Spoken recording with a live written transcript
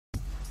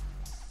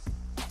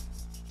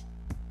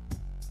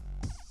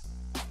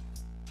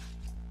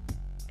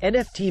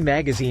NFT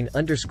magazine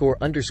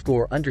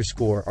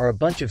 ___ are a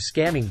bunch of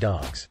scamming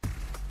dogs.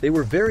 They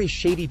were very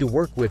shady to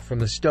work with from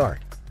the start.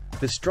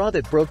 The straw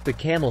that broke the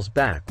camel's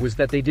back was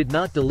that they did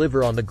not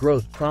deliver on the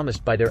growth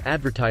promised by their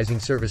advertising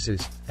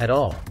services, at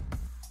all.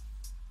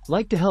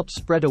 Like to help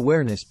spread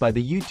awareness by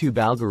the YouTube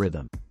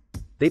algorithm.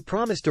 They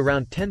promised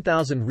around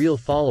 10,000 real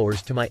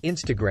followers to my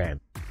Instagram,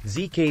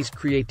 ZK's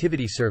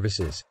creativity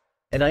services,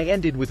 and I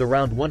ended with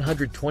around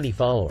 120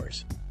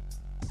 followers.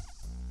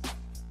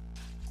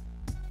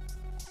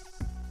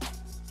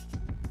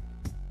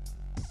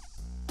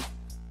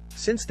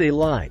 Since they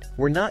lied,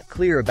 were not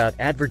clear about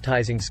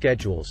advertising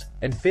schedules,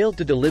 and failed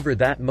to deliver,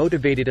 that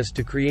motivated us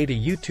to create a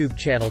YouTube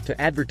channel to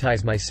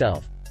advertise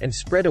myself, and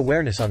spread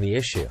awareness on the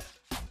issue.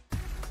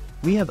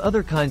 We have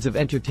other kinds of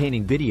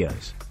entertaining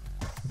videos.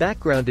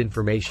 Background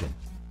information.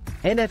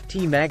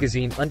 NFT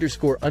magazine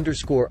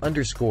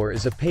 ___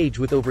 is a page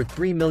with over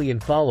 3 million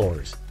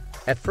followers.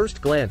 At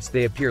first glance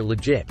they appear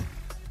legit.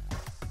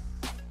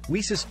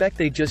 We suspect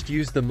they just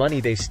use the money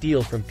they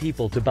steal from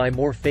people to buy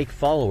more fake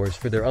followers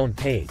for their own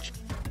page.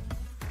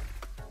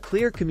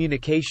 Clear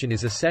communication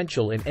is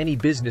essential in any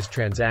business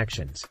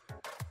transactions.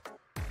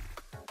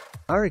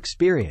 Our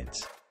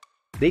experience.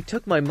 They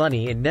took my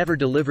money and never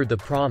delivered the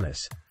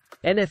promise.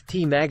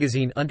 NFT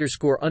magazine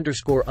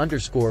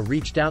 ___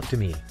 reached out to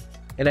me,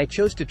 and I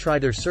chose to try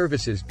their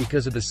services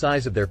because of the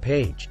size of their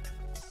page.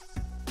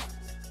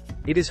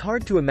 It is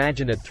hard to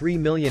imagine a 3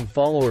 million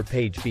follower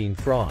page being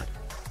fraud.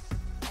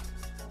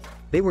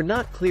 They were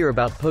not clear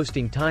about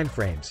posting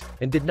timeframes,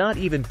 and did not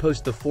even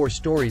post the 4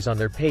 stories on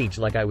their page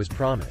like I was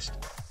promised.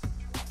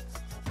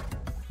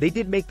 They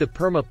did make the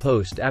perma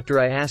post after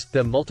I asked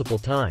them multiple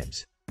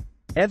times.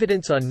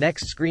 Evidence on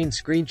next screen: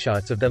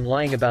 screenshots of them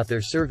lying about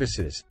their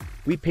services.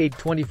 We paid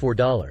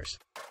 $24.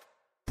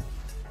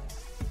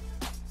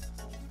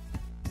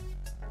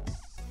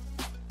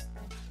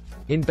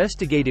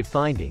 Investigative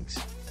findings.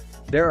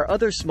 There are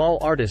other small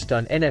artists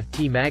on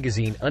NFT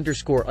magazine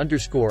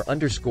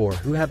 ___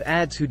 who have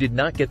ads who did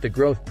not get the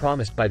growth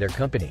promised by their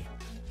company.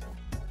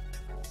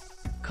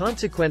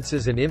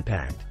 Consequences and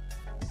impact.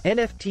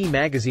 NFT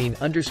magazine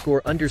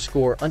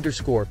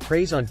 ___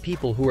 preys on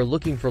people who are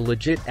looking for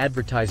legit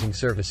advertising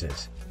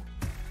services.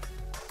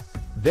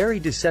 Very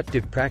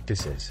deceptive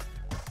practices.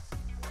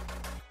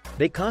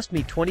 They cost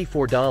me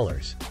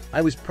 $24.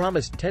 I was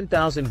promised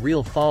 10,000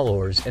 real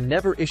followers and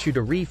never issued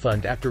a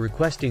refund after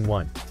requesting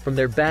one, from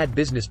their bad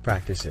business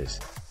practices.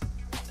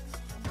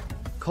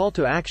 Call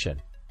to action.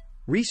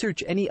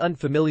 Research any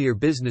unfamiliar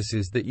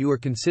businesses that you are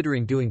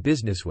considering doing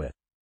business with.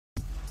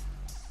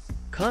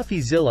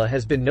 CoffeeZilla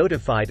has been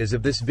notified as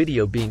of this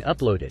video being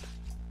uploaded.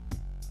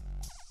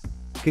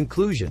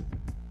 Conclusion.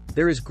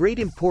 There is great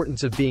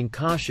importance of being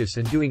cautious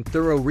and doing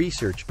thorough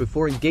research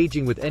before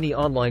engaging with any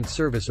online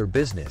service or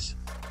business.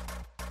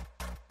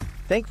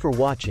 Thanks for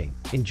watching.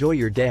 Enjoy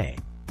your day.